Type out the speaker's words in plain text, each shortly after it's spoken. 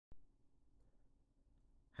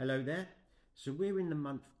Hello there. So we're in the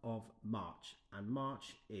month of March, and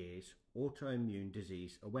March is Autoimmune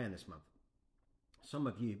Disease Awareness Month. Some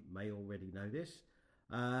of you may already know this,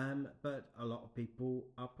 but a lot of people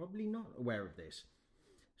are probably not aware of this.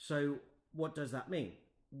 So what does that mean?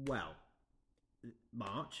 Well,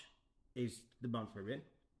 March is the month we're in,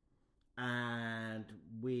 and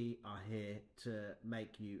we are here to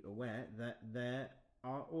make you aware that there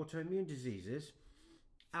are autoimmune diseases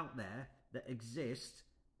out there that exist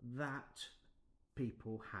that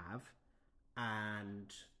people have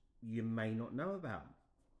and you may not know about.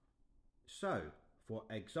 So, for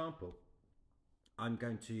example, I'm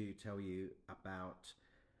going to tell you about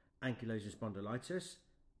ankylosing spondylitis,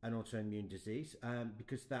 an autoimmune disease,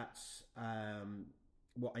 because that's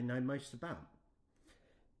what I know most about,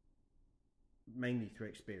 mainly through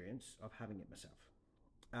experience of having it myself.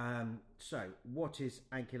 So, what is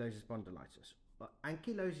ankylosing spondylitis? Well,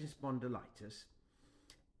 ankylosing spondylitis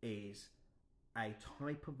is a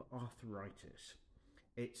type of arthritis.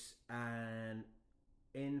 It's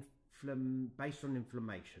based on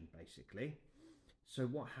inflammation, basically. So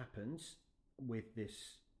what happens with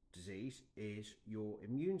this disease is your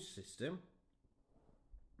immune system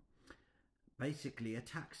basically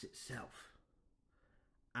attacks itself,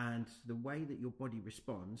 and the way that your body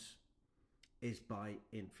responds is by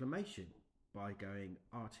inflammation, by going,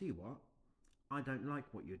 "I'll tell you what, I don't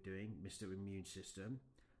like what you're doing, Mr. Immune System.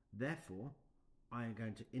 Therefore, I am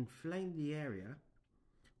going to inflame the area,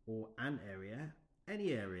 or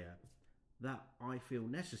any area that I feel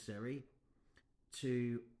necessary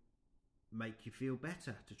to make you feel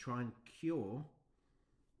better, to try and cure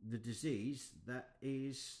the disease that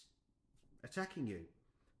is attacking you."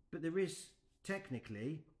 But there is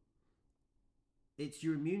technically, it's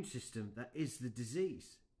your immune system that is the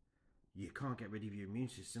disease. You can't get rid of your immune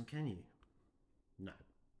system, can you? No.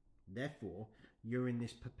 Therefore, you're in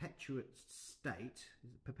this perpetual state.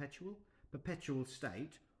 Is it perpetual? Perpetual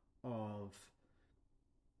state of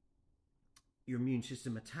your immune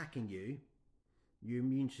system attacking you, your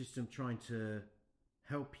immune system trying to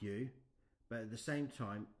help you, but at the same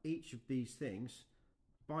time, each of these things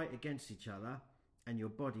fight against each other, and your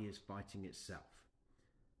body is fighting itself.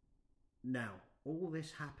 Now, all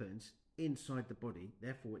this happens inside the body,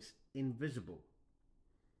 therefore it's invisible.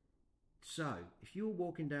 So, if you're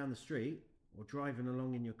walking down the street, or driving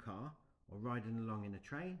along in your car, or riding along in a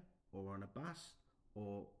train, or on a bus,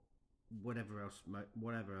 or whatever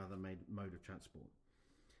other mode of transport,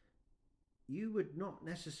 you would not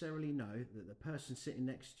necessarily know that the person sitting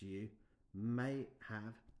next to you may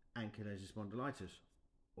have ankylosing spondylitis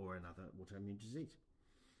or another autoimmune disease.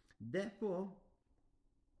 Therefore,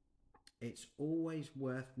 it's always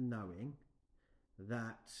worth knowing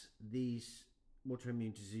that these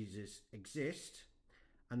autoimmune diseases exist,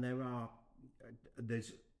 and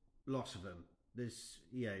there's lots of them. There's,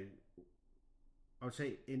 I would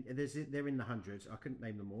say they're in the hundreds. I couldn't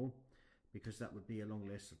name them all because that would be a long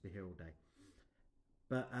list. I'd be here all day.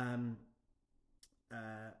 But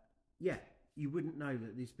you wouldn't know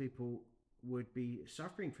that these people would be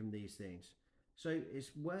suffering from these things. So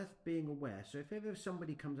it's worth being aware. So if ever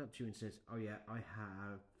somebody comes up to you and says, "Oh yeah, I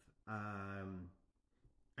have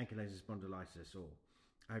ankylosing spondylitis," or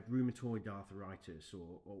 "I have rheumatoid arthritis,"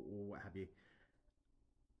 or what have you,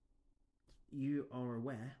 you are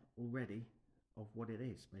aware already of what it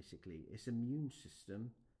is. Basically, it's immune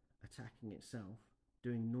system attacking itself,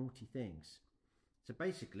 doing naughty things. So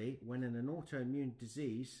basically, when an autoimmune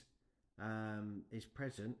disease is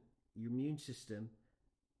present, your immune system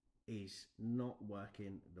is not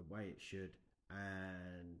working the way it should,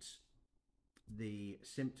 and the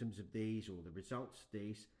symptoms of these, or the results of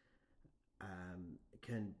these,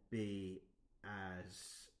 can be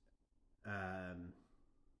as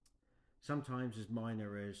sometimes as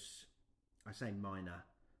minor as, I say minor,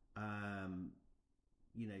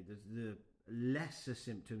 the lesser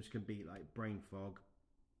symptoms can be like brain fog,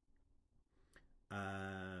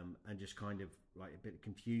 and just kind of like a bit of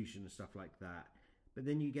confusion and stuff like that. But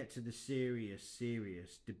then you get to the serious,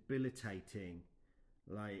 debilitating,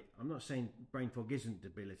 like, I'm not saying brain fog isn't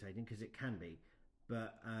debilitating, because it can be,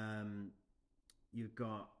 but you've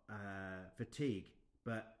got fatigue,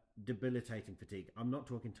 but debilitating fatigue. I'm not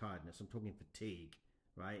talking tiredness, I'm talking fatigue,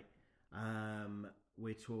 right?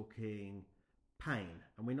 We're talking pain,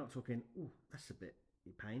 and we're not talking, "Oh, that's a bit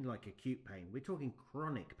pain," like acute pain. We're talking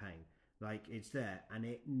chronic pain, like it's there and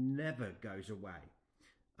it never goes away.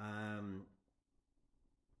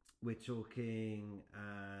 We're talking,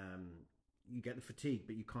 you get the fatigue,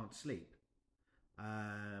 but you can't sleep.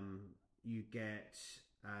 You get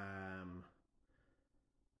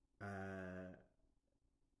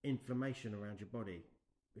inflammation around your body.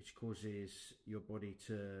 which causes your body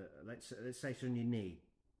to, let's say it's on your knee,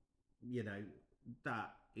 you know,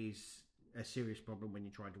 that is a serious problem when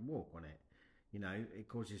you're trying to walk on it. You know, it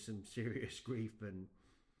causes some serious grief, and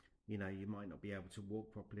you know, you might not be able to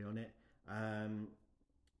walk properly on it.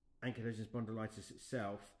 Ankylosing spondylitis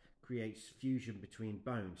itself creates fusion between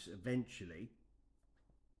bones eventually,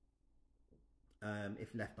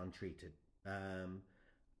 if left untreated.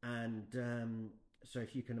 So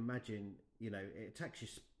if you can imagine, you know, it attacks your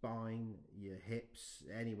spine, your hips,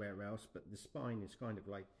 anywhere else, but the spine is kind of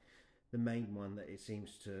like the main one that it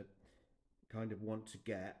seems to kind of want to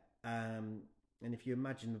get. And if you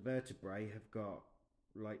imagine the vertebrae have got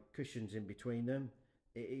like cushions in between them,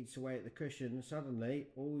 it eats away at the cushion, and suddenly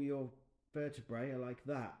all your vertebrae are like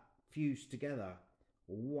that, fused together,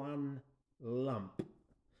 one lump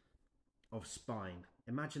of spine.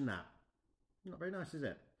 Imagine that. Not very nice, is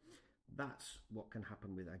it? That's what can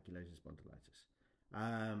happen with ankylosing spondylitis.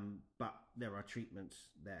 But there are treatments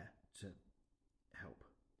there to help,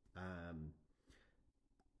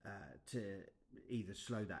 to either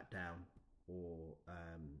slow that down or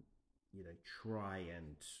you know, try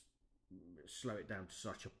and slow it down to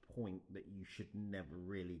such a point that you should never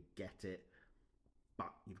really get it.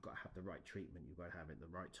 But you've got to have the right treatment, you've got to have it at the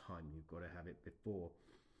right time, you've got to have it before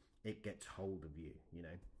it gets hold of you. You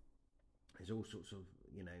know, there's all sorts of,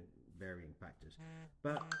 you know, varying factors.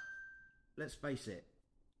 But let's face it,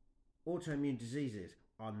 autoimmune diseases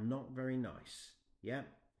are not very nice. Yeah.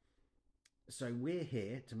 So we're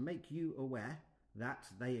here to make you aware that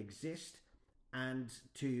they exist, and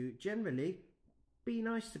to generally be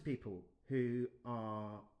nice to people who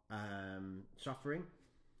are suffering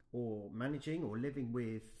or managing or living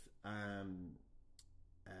with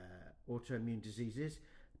autoimmune diseases,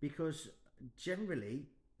 because generally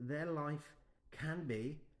their life can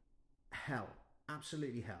be hell,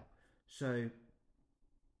 absolutely hell. So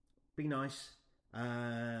be nice.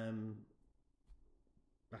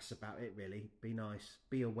 That's about it, really. Be nice,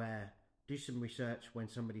 be aware, do some research when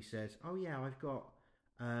somebody says, oh yeah, I've got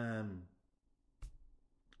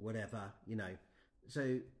whatever, you know.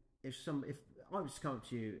 So if I was to come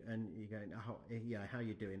to you and you're going, oh, yeah, how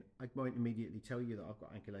you doing? I won't immediately tell you that I've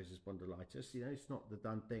got ankylosing spondylitis. You know, it's not the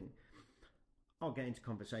done thing. I'll get into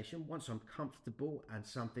conversation. Once I'm comfortable and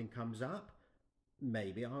something comes up,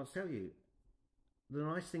 maybe I'll tell you. The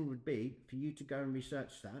nice thing would be for you to go and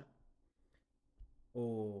research that,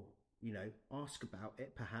 or, you know, ask about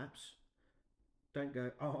it perhaps. Don't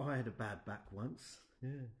go, oh, I had a bad back once.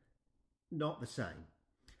 Yeah. Not the same.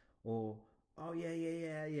 Or, oh,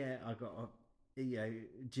 yeah, I got a, you know,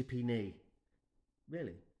 jippy knee.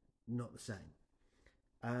 Really? Not the same.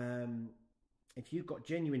 If you've got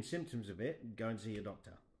genuine symptoms of it, go and see your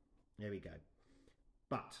doctor. There we go.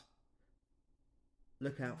 But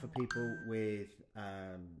look out for people with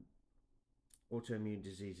autoimmune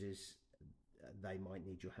diseases. They might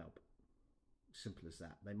need your help. Simple as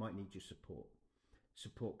that. They might need your support.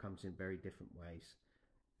 Support comes in very different ways.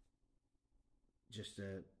 Just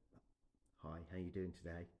a hi, how you doing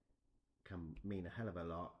today? Can mean a hell of a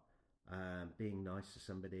lot. Being nice to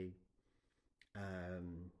somebody.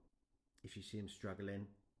 If you see them struggling,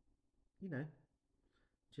 you know,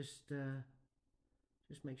 just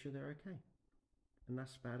make sure they're okay. And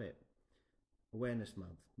that's about it. Awareness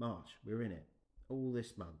month, March, we're in it. All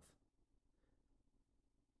this month.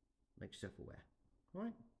 Make yourself aware. All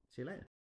right, see you later.